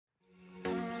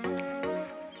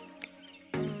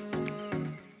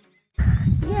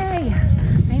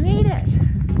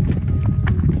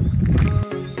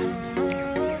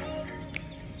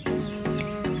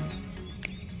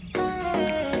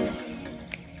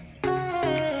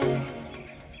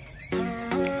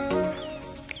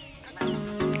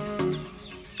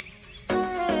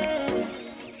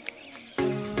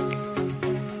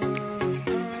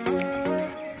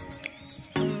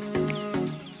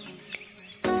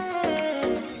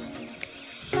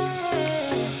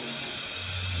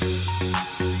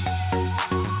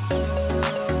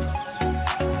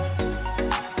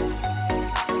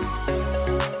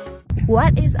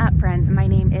What is up, friends? My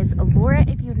name is Laura.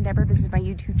 If you've never visited my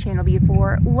YouTube channel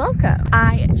before, welcome.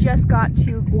 I just got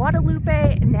to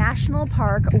Guadalupe National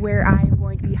Park where I am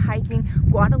going to be hiking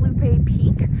Guadalupe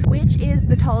Peak, which is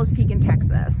the tallest peak in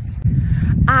Texas.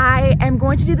 I am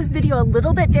going to do this video a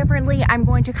little bit differently. I'm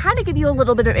going to kind of give you a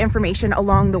little bit of information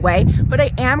along the way, but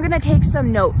I am going to take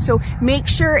some notes. So make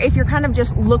sure if you're kind of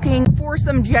just looking for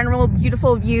some general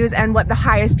beautiful views and what the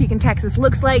highest peak in Texas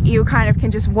looks like, you kind of can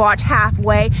just watch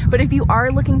halfway. But if you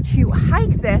are looking to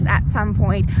hike this at some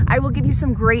point, I will give you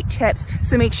some great tips.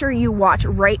 So make sure you watch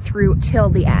right through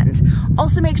till the end.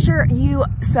 Also make sure you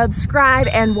subscribe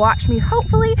and watch me,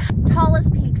 hopefully,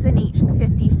 tallest peaks in each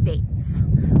 50 states.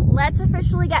 Let's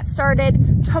officially get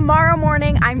started. Tomorrow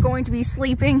morning, I'm going to be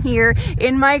sleeping here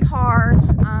in my car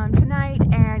tonight,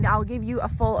 and I'll give you a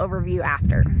full overview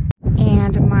after.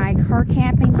 And my car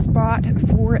camping spot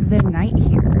for the night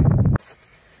here.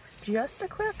 Just a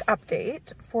quick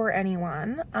update for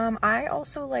anyone. I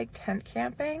also like tent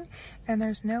camping, and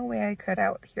there's no way I could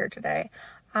out here today.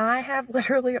 I have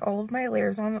literally all of my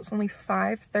layers on. It's only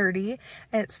 5:30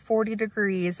 and it's 40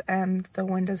 degrees and the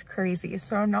wind is crazy.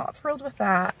 So I'm not thrilled with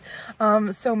that.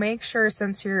 So make sure,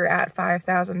 since you're at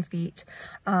 5,000 feet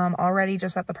already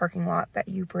just at the parking lot, that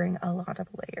you bring a lot of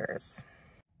layers.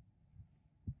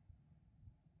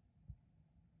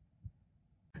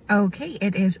 Okay,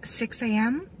 it is 6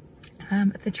 a.m.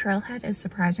 The trailhead is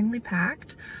surprisingly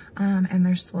packed, and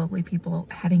there's slowly people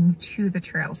heading to the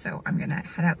trail. So I'm gonna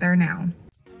head out there now.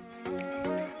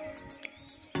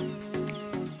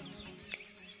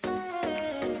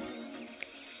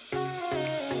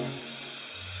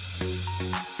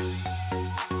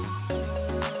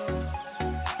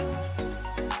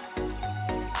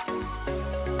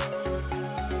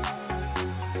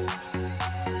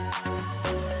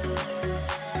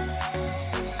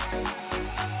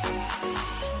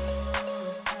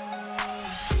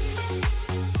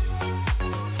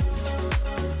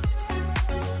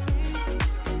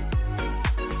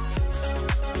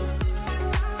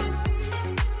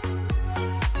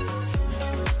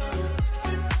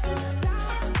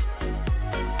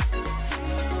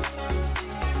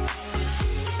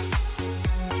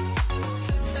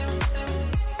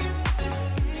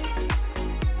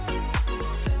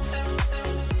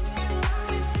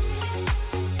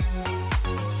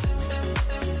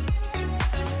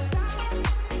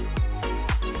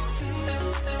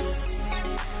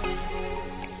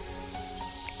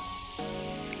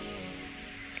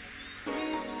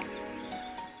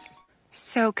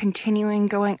 So continuing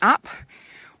going up,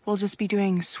 we'll just be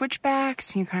doing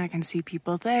switchbacks. You kind of can see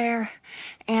people there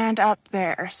and up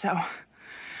there. So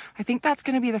I think that's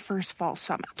going to be the first fall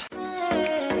summit.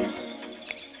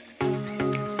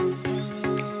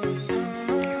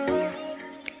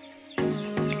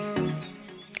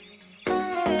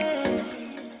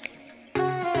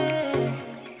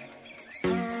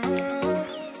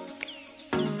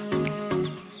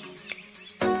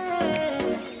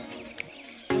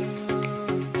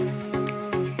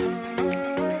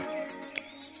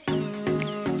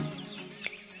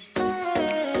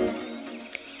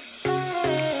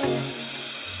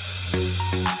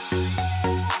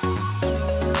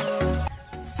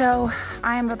 So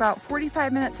I am about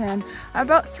 45 minutes in,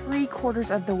 about 3/4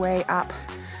 of the way up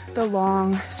the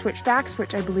long switchbacks,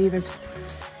 which I believe is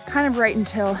kind of right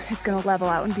until it's gonna level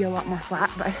out and be a lot more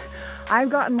flat. But I've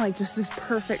gotten like just this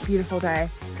perfect, beautiful day.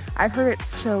 I've heard it's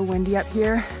so windy up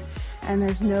here and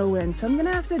there's no wind. So I'm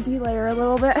gonna have to delayer a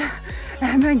little bit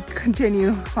and then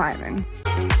continue climbing.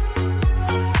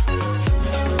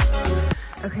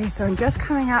 Okay, so I'm just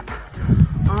coming up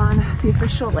on the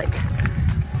official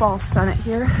fall summit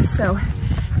here, so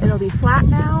it'll be flat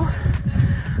now,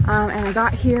 and I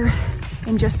got here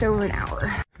in just over an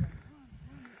hour.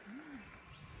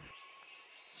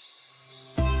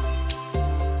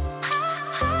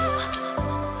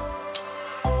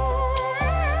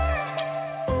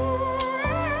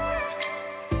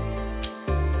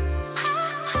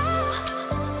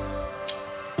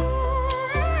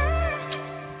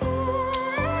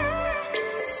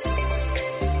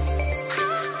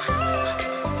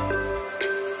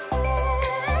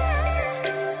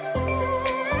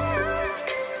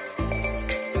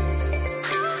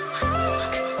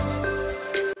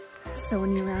 So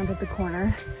when you rounded the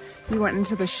corner, you went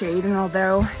into the shade, and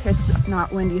although it's not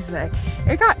windy today,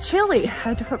 it got chilly. I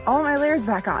had to put all my layers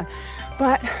back on.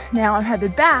 But now I'm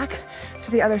headed back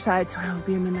to the other side, so I will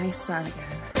be in the nice sun again.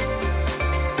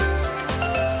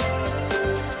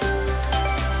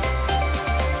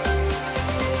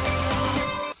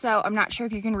 So I'm not sure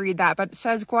if you can read that, but it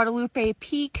says Guadalupe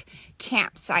Peak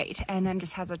Campsite, and then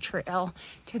just has a trail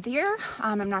to there.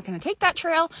 I'm not going to take that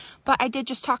trail, but I did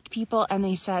just talk to people and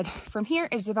they said from here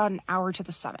is about an hour to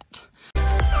the summit.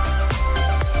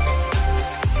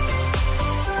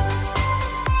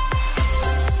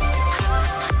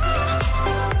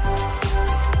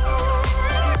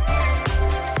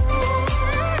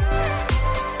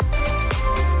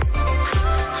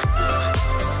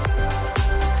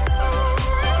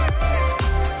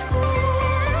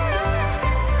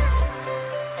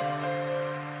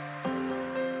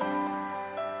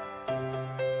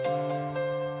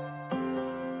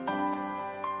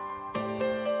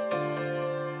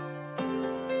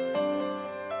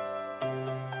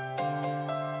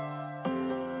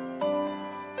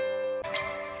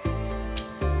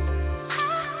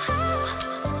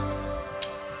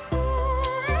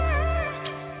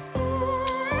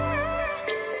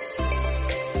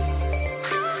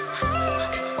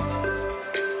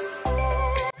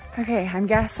 Okay, I'm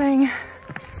guessing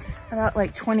about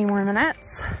like 20 more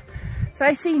minutes. So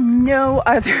I see no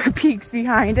other peaks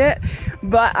behind it,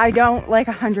 but I don't like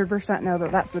 100% know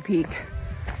that that's the peak.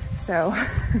 So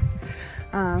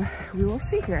we will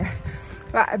see here.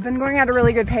 But I've been going at a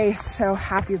really good pace, so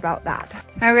happy about that.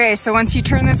 Okay, so once you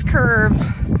turn this curve,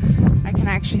 I can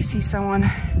actually see someone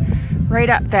right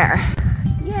up there.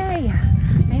 Yay,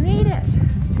 I made it.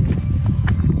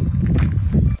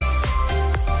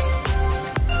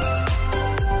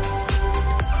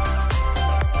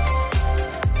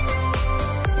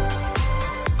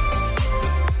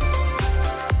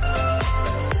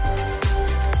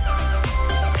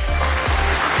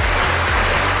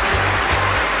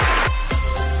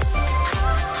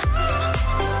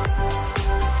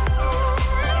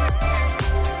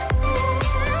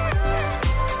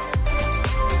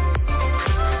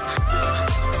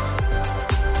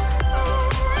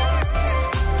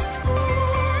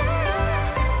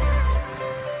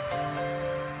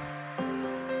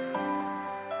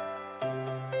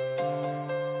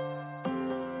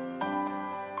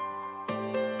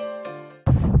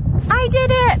 I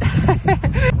did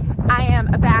it! I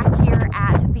am back here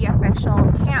at the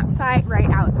official campsite right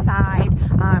outside,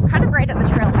 kind of right at the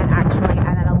trailhead actually,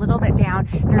 and then a little bit down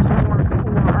there's more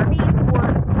for RVs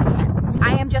or tents.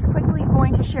 I am just quickly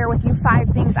going to share with you 5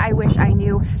 things I wish I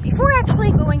knew before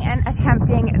actually going and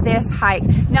attempting this hike.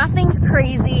 Nothing's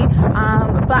crazy,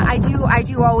 but I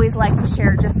do always like to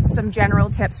share just some general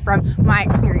tips from my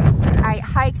experience. I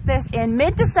hiked this in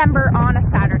mid-December on a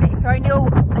Saturday, so I know,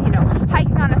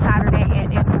 hiking on a Saturday,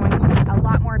 it is going to be a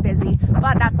lot more busy,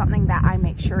 but that's something that I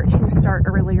make sure to start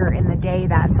earlier in the day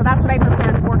then. So that's what I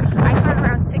prepared for. I started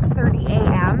around 6:30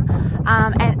 a.m.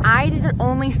 And I didn't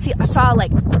only saw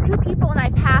like 2 people, and I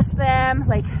passed them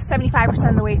like 75%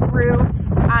 of the way through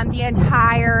the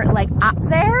entire like up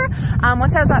there.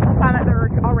 Once I was at the summit, there were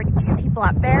already 2 people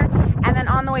up there, and then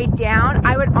on the way down,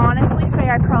 I would honestly say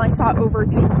I probably saw over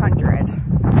 200.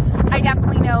 I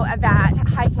definitely know that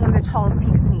hiking the tallest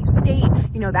peaks in each state,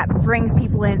 that brings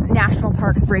people in. National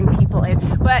parks bring people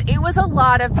in, but it was a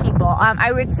lot of people.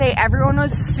 I would say everyone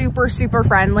was super, super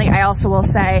friendly. I also will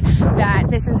say that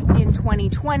this is in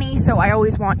 2020, so I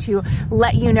always want to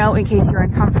let you know in case you're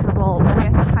uncomfortable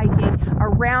with hiking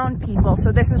around people.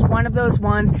 So this is one of those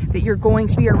ones that you're going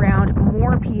to be around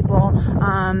more people.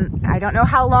 I don't know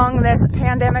how long this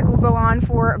pandemic will go on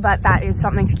for, but that is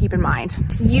something to keep in mind.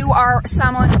 You are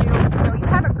someone who, you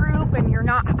have a group and you're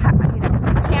not,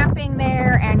 camping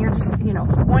there, and you're just,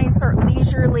 wanting to start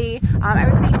leisurely. I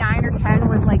would say 9 or 10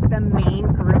 was like the main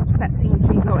groups that seemed to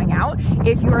be going out.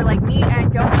 If you are like me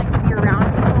and don't like to be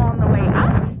around people on the way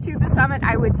up to the summit,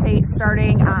 I would say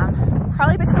starting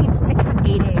probably between 6 and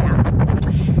 8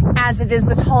 a.m. As it is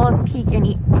the tallest peak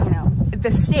in,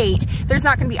 the state, there's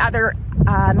not going to be other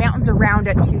mountains around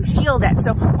it to shield it.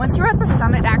 So once you're at the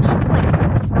summit, actually it was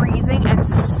like freezing and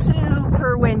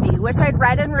super windy, which I'd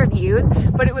read in reviews,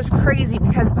 but it was crazy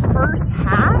because the first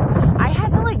half I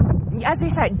had to as I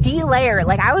said, delayer.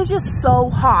 I was just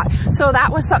so hot. So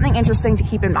that was something interesting to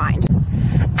keep in mind.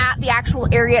 At the actual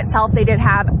area itself, they did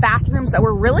have bathrooms that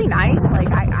were really nice.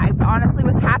 I honestly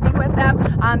was happy with them.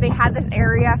 They had this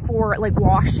area for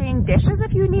washing dishes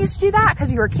if you needed to do that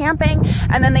because you were camping.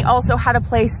 And then they also had a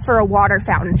place for a water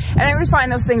fountain. And I always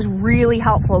find those things really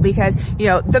helpful because,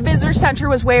 the visitor center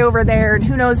was way over there and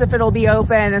who knows if it'll be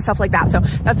open and stuff like that. So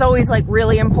that's always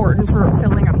really important for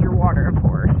filling up your water, of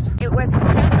course. It was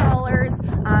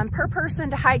 $10 per person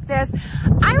to hike this.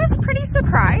 I was pretty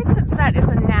surprised since that is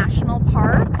a national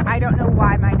park. I don't know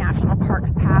why my national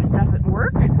parks pass doesn't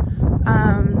work.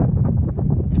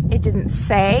 It didn't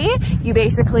say. You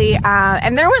basically,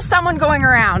 and there was someone going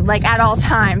around like at all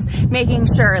times making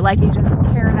sure, like, you just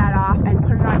tear that off and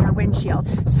put it on your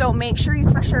windshield. So make sure you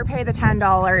for sure pay the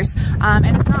 $10.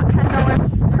 And it's not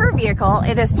 $10 per vehicle.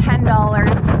 It is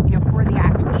 $10, you know, for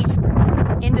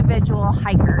each individual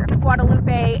hiker.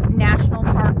 Guadalupe National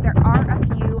Park, there are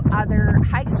a few other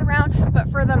hikes around,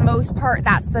 but for the most part,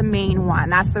 that's the main one.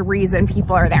 That's the reason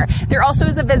people are there. There also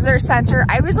is a visitor center.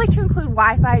 I always like to include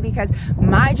Wi-Fi because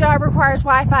my job requires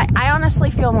Wi-Fi. I honestly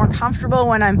feel more comfortable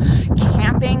when I'm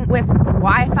camping with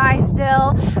Wi-Fi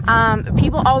still.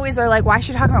 People always are like, why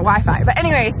should you talk about Wi-Fi? But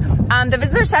anyways, the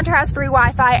visitor center has free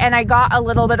Wi-Fi, and I got a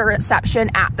little bit of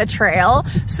reception at the trail.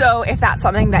 So if that's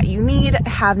something that you need,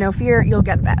 have no fear, you'll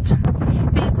get that.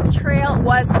 This trail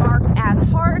was marked as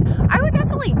hard. I would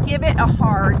definitely give it a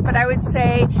hard, but I would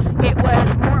say it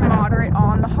was more moderate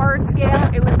on the hard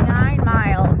scale. It was 9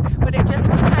 miles, but it just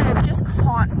was kind of just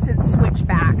constant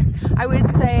switchbacks. I would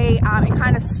say it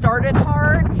kind of started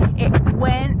hard. It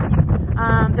went,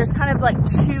 there's kind of like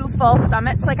 2 full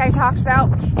summits like I talked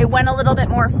about. It went a little bit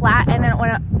more flat, and then it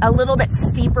went a little bit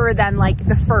steeper than like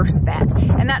the first bit.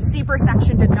 And that steeper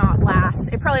section did not last.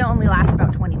 It probably only lasts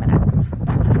about 20 minutes.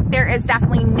 There is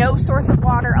definitely no source of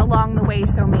water along the way,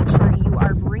 so make sure you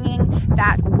are bringing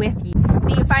that with you.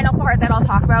 The final part that I'll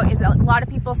talk about is a lot of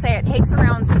people say it takes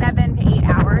around 7 to 8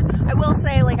 hours. I will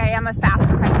say, like, I am a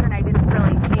faster hiker and I didn't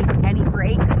really take any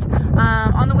breaks.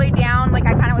 On the way down, like,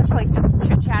 I kind of was like just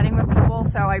chit-chatting with people,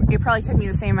 so it probably took me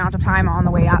the same amount of time on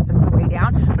the way up as the way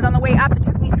down. But on the way up, it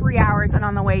took me 3 hours, and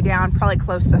on the way down, probably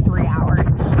close to 3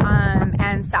 hours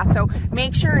and stuff. So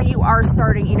make sure you are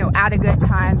starting, you know, at a good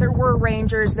time. There were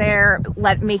rangers there,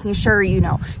 making sure, you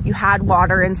know, you had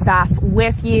water and stuff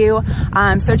with you.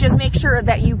 So just make sure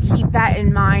that you keep that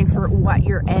in mind for what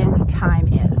your end time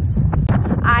is.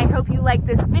 I hope you like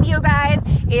this video, guys.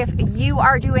 If you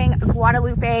are doing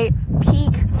Guadalupe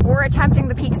Peak or attempting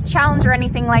the Peaks Challenge or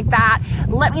anything like that,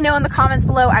 let me know in the comments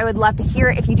below. I would love to hear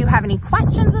it. If you do have any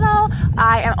questions at all,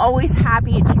 I am always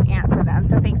happy to answer them.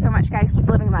 So thanks so much, guys. Keep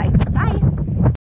living life. Bye.